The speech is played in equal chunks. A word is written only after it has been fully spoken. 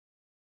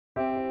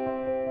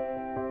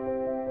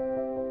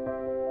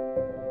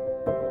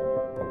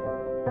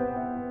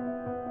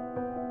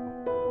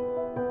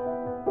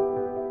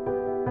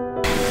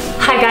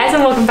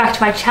back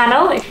to my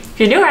channel. If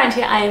you're new around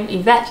here, I am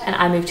Yvette and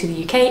I moved to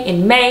the UK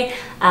in May.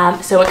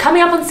 So we're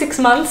coming up on 6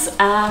 months.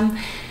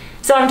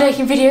 So I'm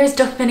making videos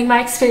documenting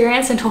my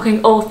experience and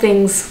talking all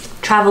things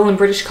travel and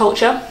British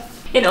culture.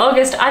 In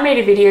August, I made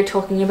a video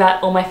talking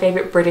about all my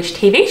favourite British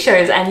TV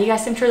shows and you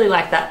guys seem to really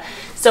like that.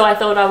 So I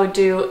thought I would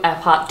do a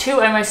part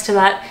 2 almost to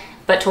that,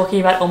 but talking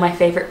about all my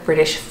favourite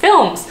British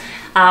films.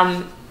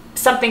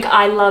 Something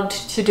I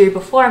loved to do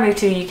before I moved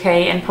to the UK,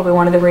 and probably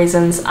one of the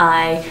reasons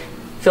I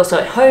feel so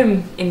at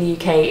home in the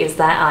UK is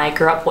that I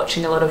grew up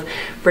watching a lot of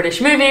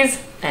British movies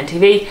and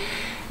TV.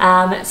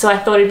 So I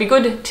thought it'd be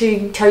good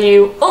to tell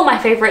you all my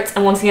favourites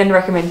and once again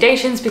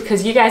recommendations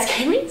because you guys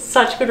gave me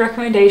such good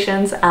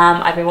recommendations.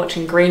 I've been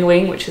watching Green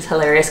Wing, which is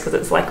hilarious because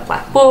it's like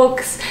Black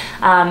Books,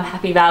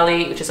 Happy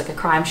Valley, which is like a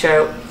crime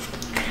show.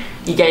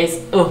 You guys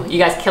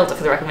killed it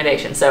for the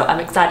recommendation, so I'm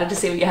excited to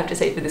see what you have to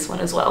say for this one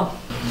as well.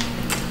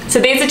 So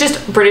these are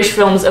just British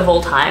films of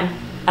all time,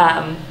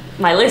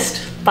 my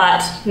list,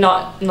 but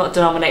not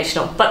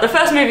denominational. But the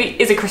first movie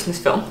is a Christmas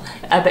film.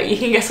 I bet you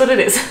can guess what it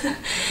is.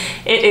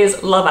 It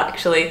is Love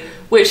Actually,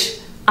 which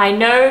I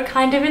know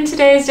kind of in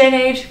today's day and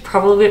age,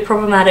 probably a bit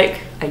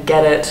problematic, I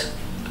get it,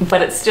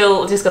 but it's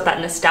still just got that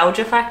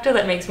nostalgia factor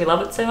that makes me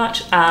love it so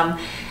much.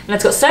 And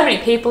it's got so many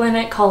people in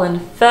it: Colin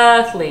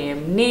Firth,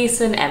 Liam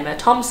Neeson, Emma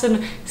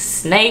Thompson,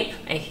 Snape,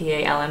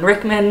 aka Alan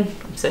Rickman,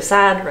 I'm so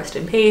sad, rest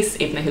in peace,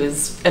 even though he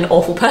was an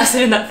awful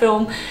person in that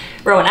film.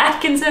 Rowan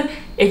Atkinson.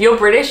 If you're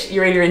British,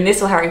 you're either in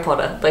this or Harry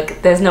Potter.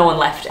 Like, there's no one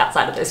left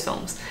outside of those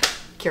films.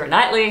 Keira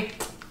Knightley,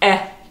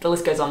 the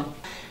list goes on.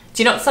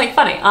 Do you know what's like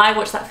funny? I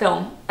watched that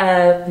film,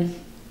 and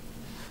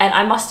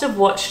I must have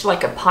watched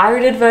like a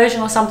pirated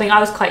version or something. I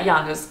was quite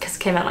young, because it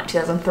came out in like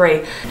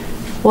 2003.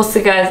 What's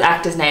the guy's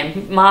actor's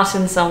name?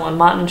 Martin someone,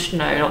 no,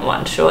 not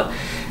Martin Short.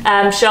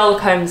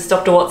 Sherlock Holmes,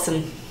 Dr.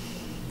 Watson.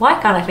 Why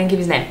can't I think of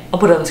his name? I'll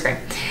put it on the screen.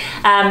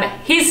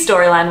 His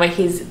storyline where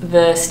he's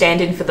the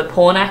stand-in for the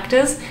porn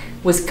actors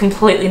was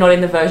completely not in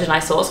the version I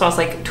saw, so I was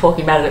like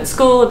talking about it at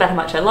school, about how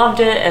much I loved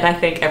it, and I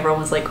think everyone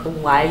was like,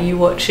 why are you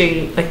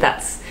watching, like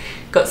that's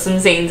got some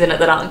scenes in it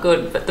that aren't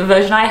good, but the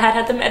version I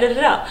had them edited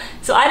out.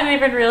 So I didn't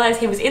even realise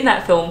he was in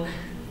that film,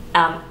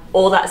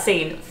 or that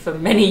scene for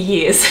many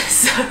years,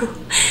 so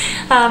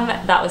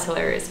that was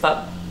hilarious.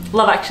 But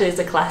Love Actually is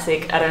a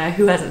classic. I don't know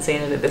who hasn't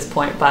seen it at this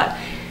point, but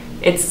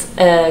it's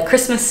a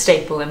Christmas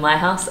staple in my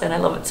house and I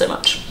love it so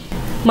much.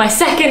 My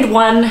second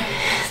one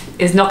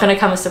is not going to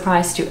come as a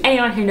surprise to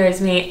anyone who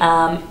knows me.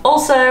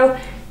 Also,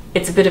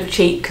 it's a bit of a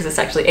cheat because it's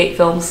actually 8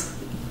 films.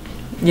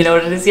 You know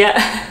what it is yet?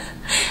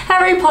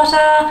 Harry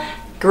Potter.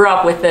 Grew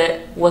up with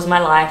it, was my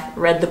life,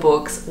 read the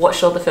books,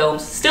 watched all the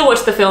films, still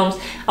watch the films.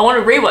 I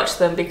want to rewatch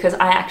them because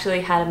I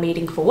actually had a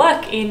meeting for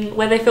work in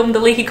where they filmed The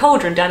Leaky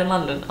Cauldron down in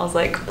London. I was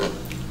like,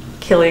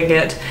 killing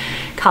it.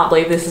 Can't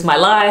believe this is my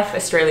life.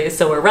 Australia is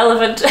so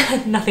irrelevant.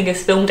 Nothing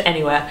is filmed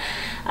anywhere.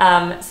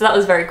 So that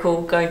was very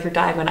cool, going through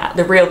Diagon,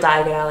 the real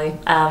Diagon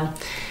Alley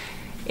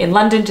in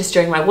London just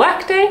during my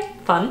work day.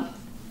 Fun.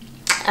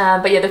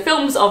 But yeah, the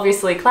films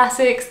obviously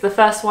classics. The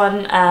first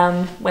one,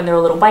 when they're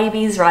all little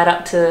babies, right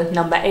up to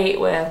number 8,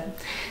 where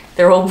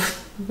they're all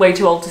way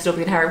too old to still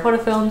be in Harry Potter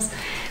films.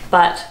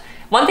 But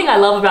one thing I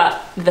love about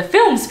the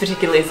films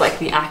particularly is like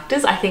the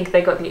actors. I think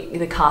they got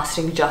the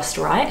casting just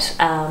right.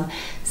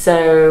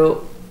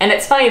 And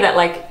it's funny that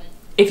like,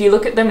 if you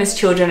look at them as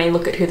children and you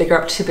look at who they grew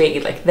up to be,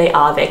 like they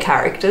are their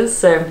characters.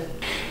 So,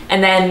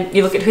 and then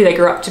you look at who they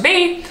grew up to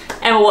be,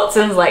 Emma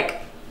Watson's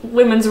like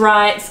women's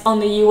rights, on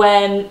the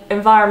UN,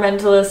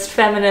 environmentalist,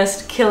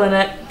 feminist, killing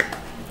it.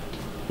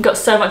 Got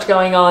so much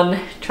going on,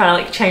 trying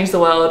to like change the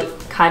world,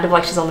 kind of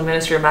like she's on the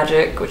Ministry of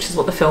Magic, which is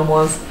what the film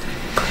was.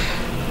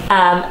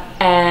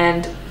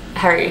 And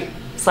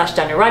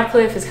Harry/Daniel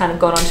Radcliffe has kind of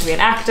gone on to be an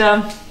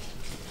actor.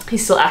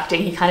 He's still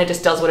acting, he kind of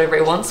just does whatever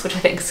he wants, which I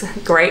think is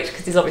great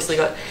because he's obviously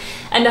got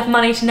enough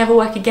money to never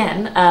work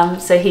again.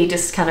 So he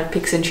just kind of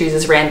picks and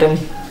chooses random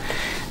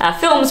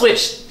films,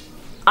 which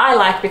I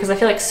like because I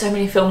feel like so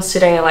many films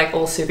today are like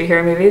all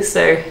superhero movies,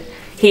 so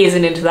he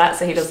isn't into that,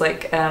 so he does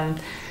like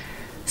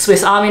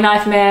Swiss Army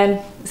Knife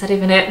Man, is that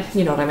even it?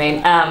 You know what I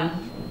mean.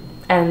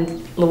 And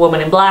The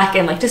Woman in Black,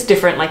 and like just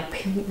different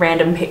like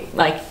random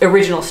like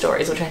original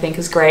stories, which I think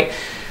is great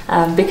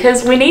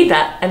because we need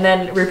that. And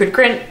then Rupert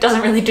Grint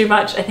doesn't really do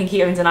much. I think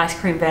he owns an ice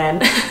cream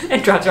van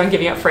and drives around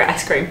giving out free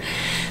ice cream.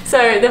 So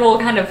they've all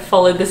kind of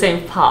followed the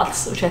same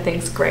paths, which I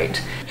think is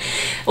great.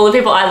 All the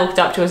people I looked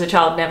up to as a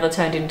child never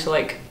turned into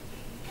like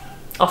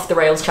off the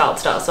rails child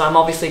stars, so I'm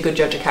obviously a good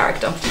judge of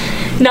character.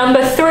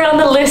 Number 3 on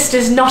the list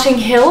is Notting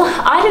Hill.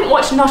 I didn't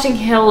watch Notting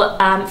Hill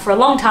for a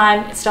long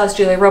time. It stars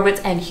Julia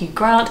Roberts and Hugh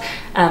Grant.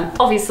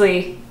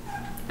 Obviously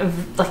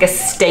like a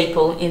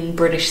staple in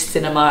British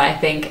cinema, I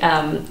think.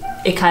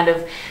 It kind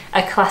of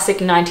a classic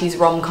 90s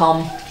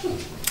rom-com.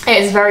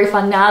 It is very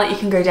fun now that you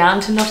can go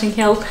down to Notting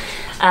Hill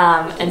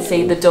and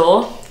see the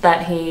door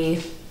that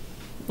he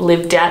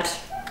lived at,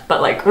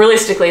 but like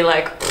realistically,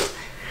 like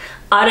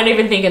I don't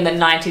even think in the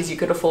 90s you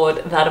could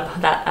afford that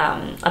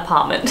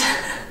apartment,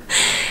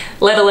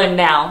 let alone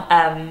now.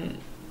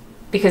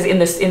 because in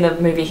the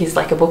movie he's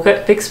like a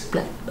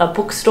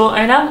bookstore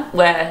owner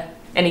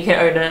and he can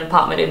own an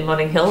apartment in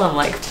Notting Hill. I'm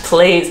like,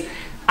 please,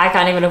 I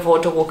can't even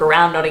afford to walk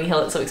around Notting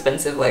Hill, it's so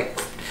expensive. Like,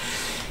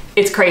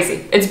 it's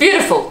crazy. It's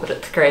beautiful, but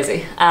it's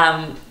crazy.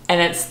 And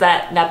it's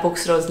that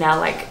bookstore is now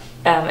like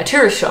a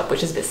tourist shop,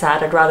 which is a bit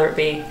sad. I'd rather it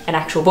be an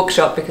actual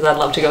bookshop because I'd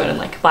love to go in and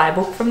like buy a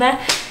book from there.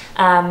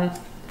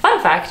 Fun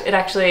fact,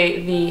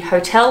 the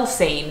hotel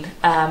scene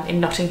in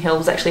Notting Hill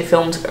was actually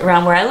filmed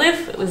around where I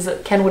live. It was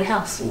at Kenwood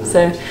House.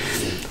 So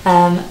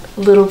a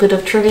little bit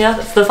of trivia.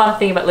 That's the fun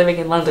thing about living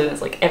in London,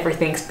 is like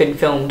everything's been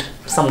filmed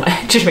somewhere.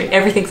 Do you know what I mean?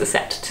 Everything's a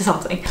set to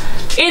something.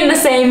 In the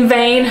same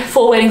vein,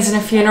 4 Weddings and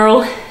a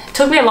Funeral. It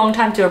took me a long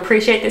time to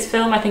appreciate this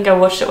film. I think I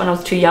watched it when I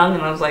was too young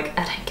and I was like,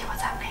 I don't get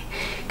what's happening.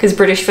 Because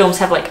British films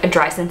have like a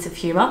dry sense of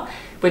humour,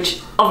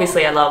 which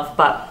obviously I love,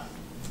 but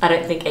I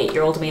don't think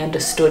 8-year-old me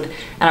understood,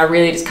 and I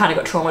really just kind of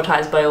got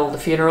traumatized by all the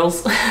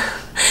funerals.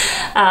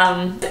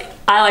 I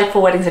like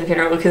 4 Weddings and a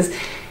Funeral because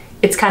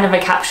it's kind of a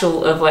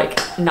capsule of like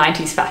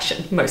 90s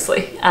fashion,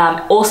 mostly.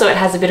 Also, it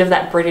has a bit of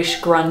that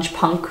British grunge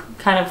punk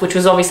kind of, which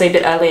was obviously a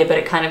bit earlier, but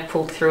it kind of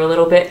pulled through a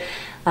little bit,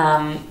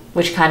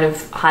 which kind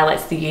of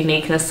highlights the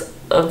uniqueness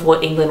of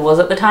what England was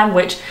at the time,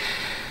 which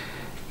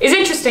is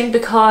interesting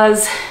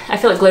because I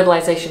feel like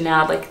globalization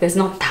now, like there's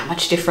not that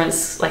much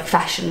difference like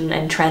fashion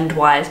and trend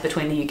wise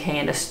between the UK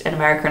and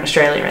America and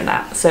Australia in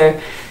that. So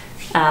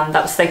that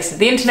was thanks to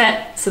the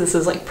internet. So this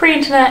is like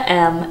pre-internet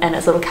and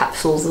it's little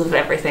capsules of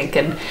everything,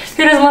 and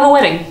who doesn't love a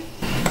wedding?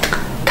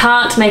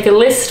 Can't make a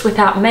list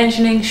without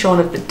mentioning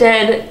Shaun of the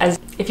Dead. As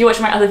if you watch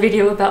my other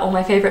video about all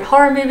my favorite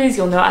horror movies,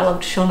 you'll know I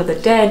loved Shaun of the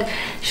Dead.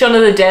 Shaun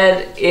of the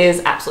Dead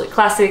is absolute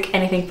classic.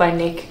 Anything by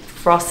Nick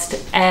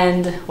Frost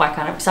and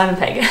Simon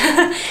Pegg.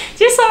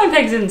 Do you know Simon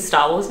Pegg's in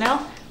Star Wars now?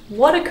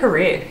 What a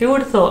career, who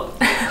would have thought?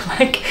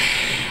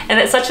 And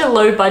it's such a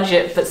low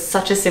budget but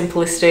such a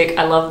simplistic.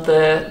 I love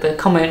the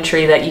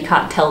commentary that you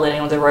can't tell that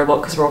anyone's a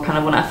robot because we're all kind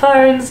of on our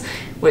phones,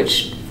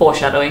 which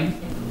foreshadowing.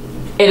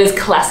 It is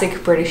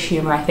classic British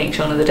humour, I think,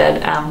 Shaun of the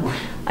Dead.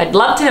 I'd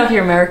love to know if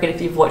you're American,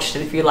 if you've watched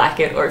it, if you like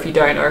it, or if you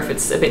don't, or if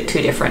it's a bit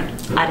too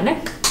different. I don't know.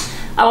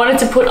 I wanted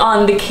to put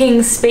on The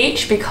King's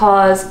Speech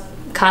because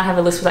can't have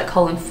a list without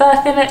Colin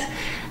Firth in it,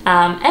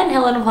 and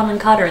Helena Bonham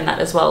Carter in that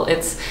as well.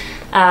 It's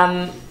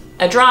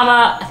a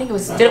drama. I think it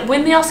was, did it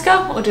win the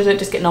Oscar or did it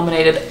just get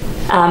nominated?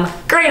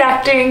 Great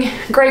acting,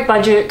 great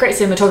budget, great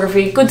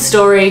cinematography, good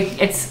story.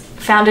 It's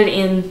founded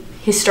in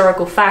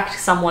historical fact,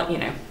 somewhat, you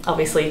know,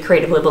 obviously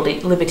creative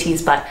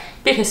liberties, but a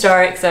bit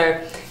historic,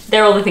 so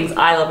they're all the things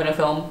I love in a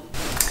film.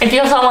 If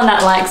you're someone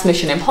that likes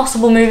Mission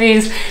Impossible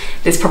movies,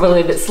 this is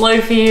probably a bit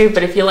slow for you,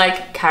 but if you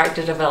like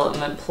character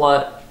development,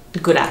 plot,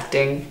 good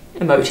acting,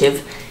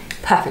 emotive,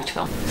 perfect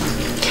film.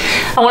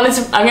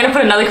 I'm gonna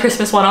put another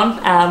Christmas one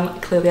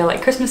on. Clearly I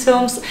like Christmas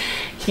films.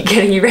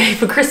 Getting you ready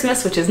for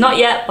Christmas, which is not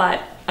yet,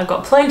 but I've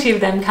got plenty of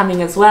them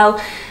coming as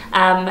well.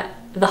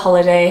 The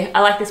Holiday. I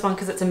like this one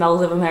because it's a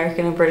meld of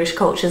American and British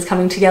cultures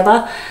coming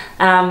together.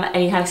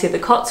 And you kind of see the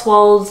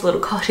Cotswolds,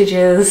 little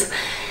cottages,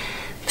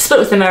 split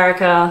with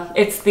America.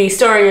 It's the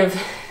story of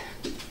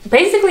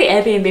basically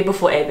Airbnb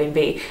before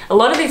Airbnb. A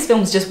lot of these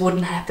films just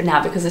wouldn't happen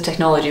now because of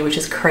technology, which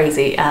is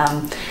crazy.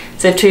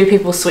 So 2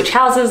 people switch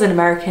houses, an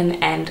American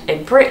and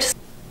a Brit,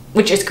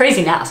 which is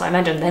crazy now, so I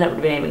imagine then it would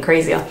have been even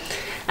crazier.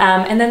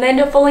 And then they end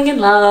up falling in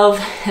love,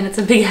 and it's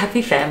a big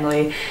happy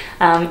family.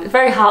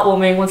 Very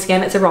heartwarming. Once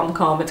again, it's a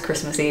rom-com, it's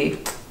Christmassy.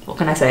 What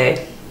can I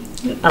say?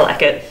 I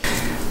like it.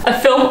 A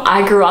film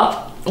I grew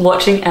up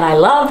watching and I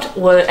loved,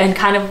 and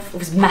kind of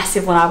was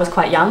massive when I was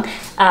quite young,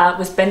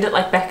 was Bend It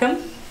Like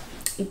Beckham.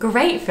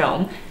 Great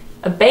film.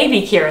 A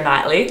baby Keira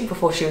Knightley,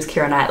 before she was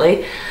Keira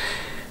Knightley.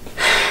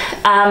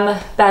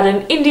 About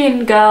an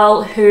Indian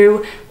girl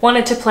who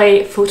wanted to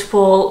play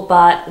football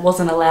but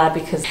wasn't allowed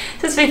because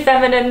just to be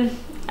feminine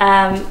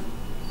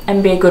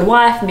and be a good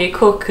wife and be a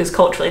cook, because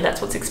culturally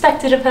that's what's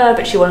expected of her,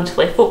 but she wanted to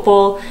play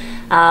football.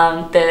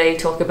 They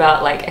talk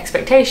about like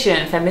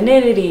expectation,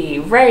 femininity,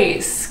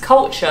 race,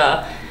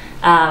 culture,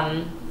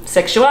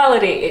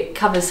 sexuality. It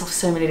covers off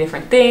so many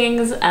different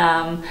things.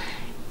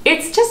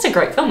 It's just a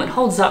great film. It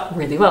holds up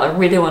really well. I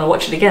really want to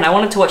watch it again. I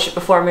wanted to watch it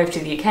before I moved to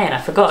the UK and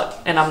I forgot.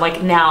 And I'm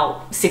like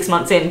now 6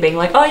 months in being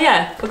like, oh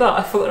yeah, I forgot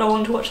I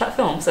wanted to watch that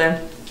film. So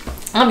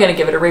I'm gonna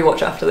give it a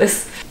rewatch after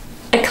this.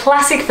 A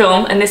classic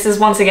film, and this is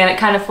once again, it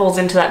kind of falls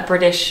into that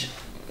British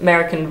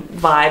American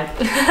vibe,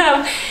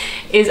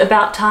 is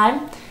About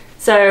Time.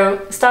 So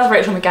it stars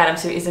Rachel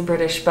McAdams, who isn't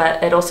British,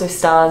 but it also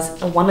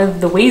stars one of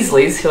the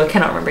Weasleys, who I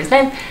cannot remember his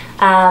name.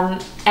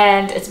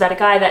 And it's about a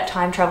guy that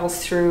time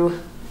travels through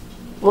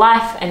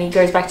life and he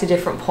goes back to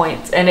different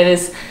points, and it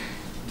is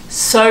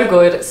so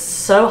good,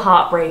 so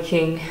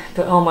heartbreaking,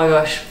 but oh my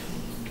gosh,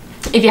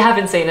 if you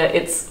haven't seen it,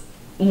 it's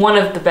one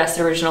of the best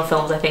original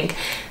films I think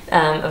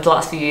of the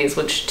last few years,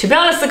 which to be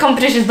honest the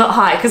competition's not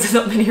high because there's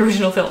not many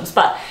original films,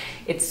 but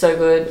it's so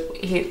good.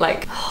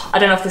 I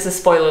don't know if this is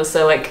spoilers,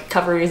 so like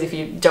cover ears if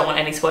you don't want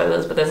any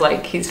spoilers, but there's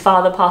like his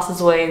father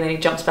passes away and then he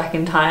jumps back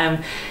in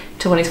time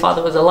to when his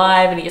father was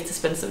alive and he gets to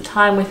spend some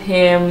time with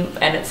him,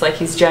 and it's like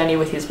his journey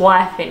with his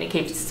wife and he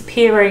keeps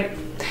disappearing.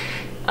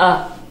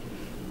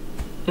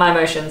 My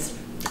emotions.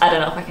 I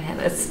don't know if I can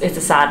handle it. It's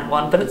a sad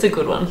one, but it's a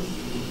good one.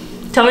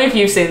 Tell me if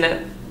you've seen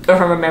it or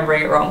if I'm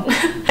remembering it wrong.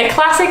 A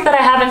classic that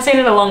I haven't seen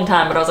in a long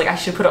time, but I was like, I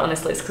should put it on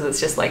this list because it's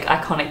just like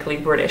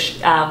iconically British,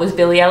 was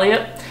Billy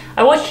Elliot.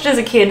 I watched it as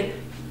a kid.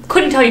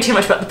 Couldn't tell you too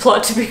much about the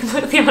plot, to be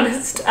completely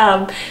honest,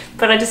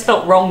 but I just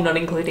felt wrong not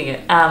including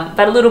it.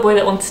 About a little boy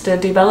that wants to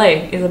do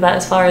ballet is about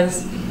as far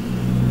as...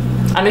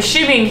 I'm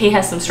assuming he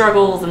has some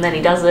struggles and then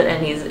he does it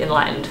and he's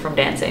enlightened from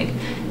dancing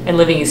and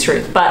living his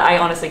truth, but I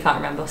honestly can't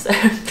remember, so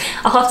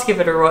I'll have to give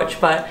it a watch.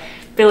 But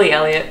Billy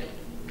Elliot,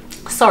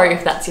 sorry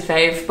if that's your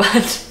fave,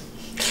 but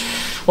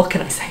what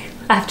can I say?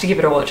 I have to give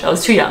it a watch. I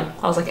was too young.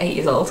 I was like 8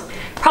 years old.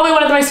 Probably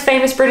one of the most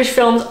famous British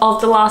films of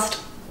the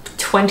last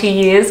 20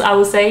 years, I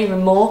will say,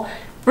 even more.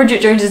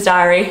 Bridget Jones's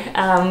Diary,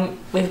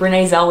 with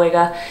Renee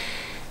Zellweger.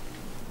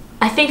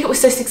 I think it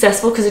was so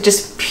successful because it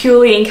just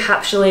purely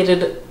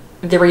encapsulated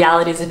the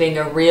realities of being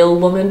a real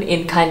woman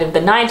in kind of the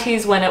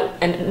 90s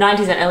and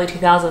 90s and early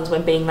 2000s,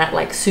 when being that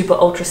like super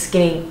ultra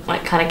skinny,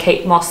 like kind of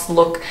Kate Moss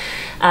look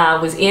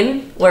was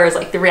in, whereas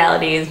like the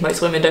reality is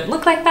most women don't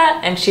look like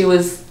that, and she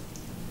was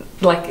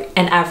like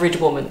an average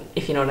woman,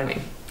 if you know what I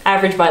mean.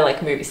 Average by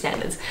like movie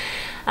standards.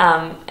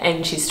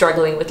 And she's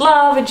struggling with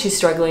love and she's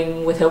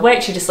struggling with her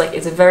weight. She just like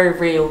is a very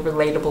real,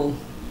 relatable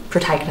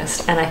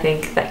protagonist, and I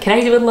think that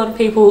connected with a lot of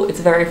people. It's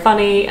very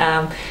funny,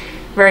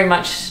 very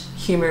much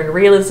humor and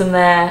realism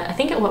there. I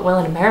think it went well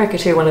in America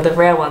too, one of the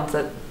rare ones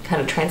that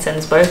kind of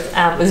transcends both.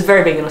 It was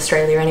very big in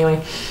Australia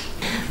anyway.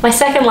 My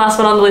second last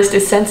one on the list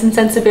is Sense and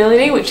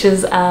Sensibility, which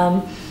is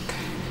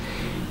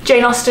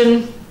Jane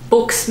Austen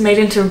books made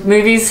into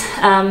movies.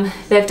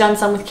 They've done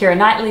some with Keira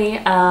Knightley,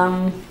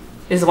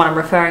 is the one I'm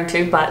referring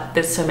to, but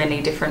there's so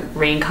many different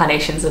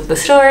reincarnations of the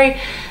story.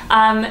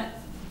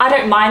 I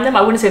don't mind them.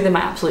 I wouldn't say they're my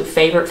absolute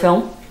favourite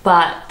film,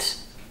 but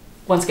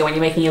once again, when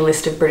you're making a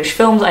list of British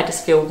films, I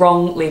just feel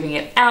wrong leaving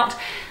it out.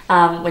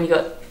 When you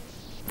got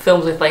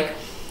films with like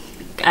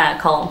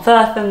Colin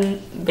Firth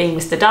and being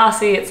Mr.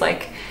 Darcy, it's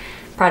like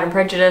Pride and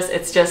Prejudice,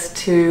 it's just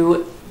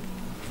too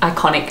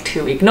iconic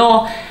to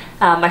ignore.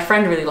 My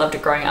friend really loved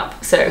it growing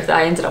up, so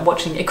I ended up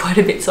watching it quite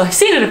a bit, so I've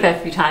seen it a fair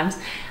few times.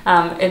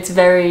 It's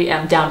very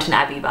Downton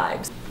Abbey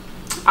vibes.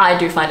 I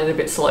do find it a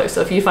bit slow,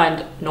 so if you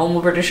find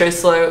normal British shows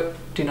slow,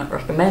 do not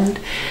recommend,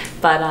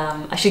 but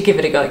I should give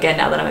it a go again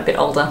now that I'm a bit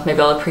older.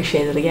 Maybe I'll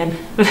appreciate it again.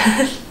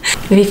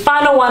 The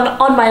final one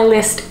on my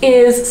list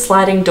is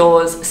Sliding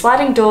Doors.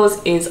 Sliding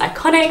Doors is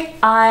iconic.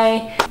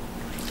 I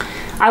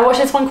watched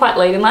this one quite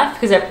late in life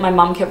because my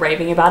mum kept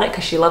raving about it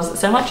because she loves it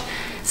so much.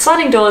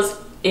 Sliding Doors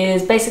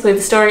is basically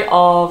the story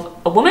of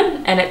a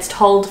woman, and it's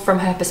told from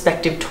her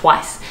perspective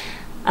twice,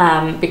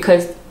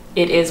 because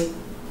it is...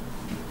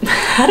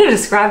 how to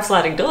describe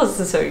Sliding Doors? This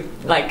is so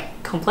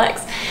like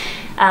complex.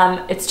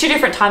 It's two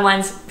different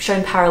timelines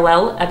shown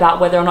parallel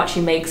about whether or not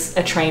she makes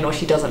a train or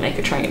she doesn't make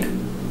a train.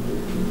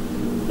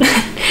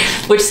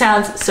 Which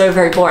sounds so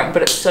very boring,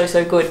 but it's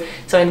so good.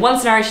 So in one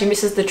scenario she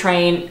misses the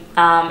train,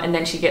 and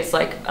then she gets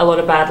like a lot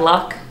of bad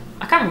luck.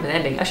 I can't remember the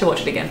ending. I should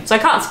watch it again, so I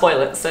can't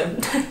spoil it. So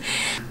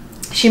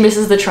she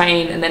misses the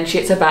train and then she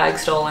gets her bag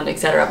stolen,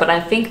 etc. But I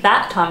think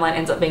that timeline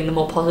ends up being the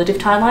more positive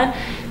timeline,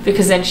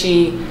 because then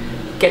she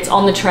gets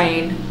on the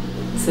train,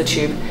 it's the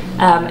tube,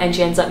 and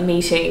she ends up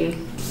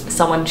meeting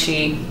someone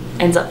she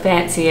ends up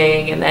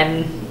fancying, and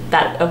then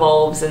that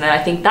evolves, and then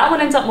I think that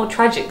one ends up more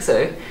tragic.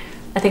 So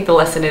I think the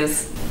lesson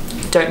is,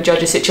 don't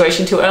judge a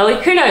situation too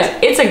early. Who knows?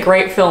 It's a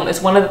great film.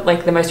 It's one of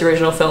like the most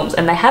original films,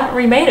 and they haven't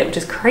remade it, which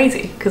is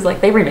crazy because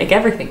like they remake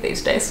everything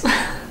these days.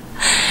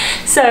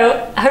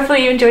 So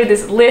hopefully you enjoyed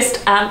this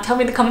list. Tell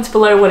me in the comments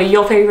below, what are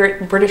your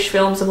favorite British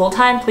films of all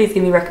time? Please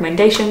give me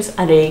recommendations.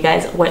 I know you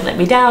guys won't let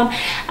me down.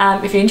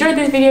 If you enjoyed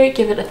this video,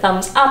 give it a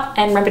thumbs up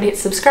and remember to hit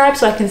subscribe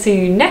so I can see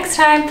you next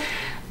time.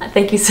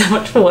 Thank you so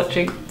much for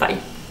watching. Bye.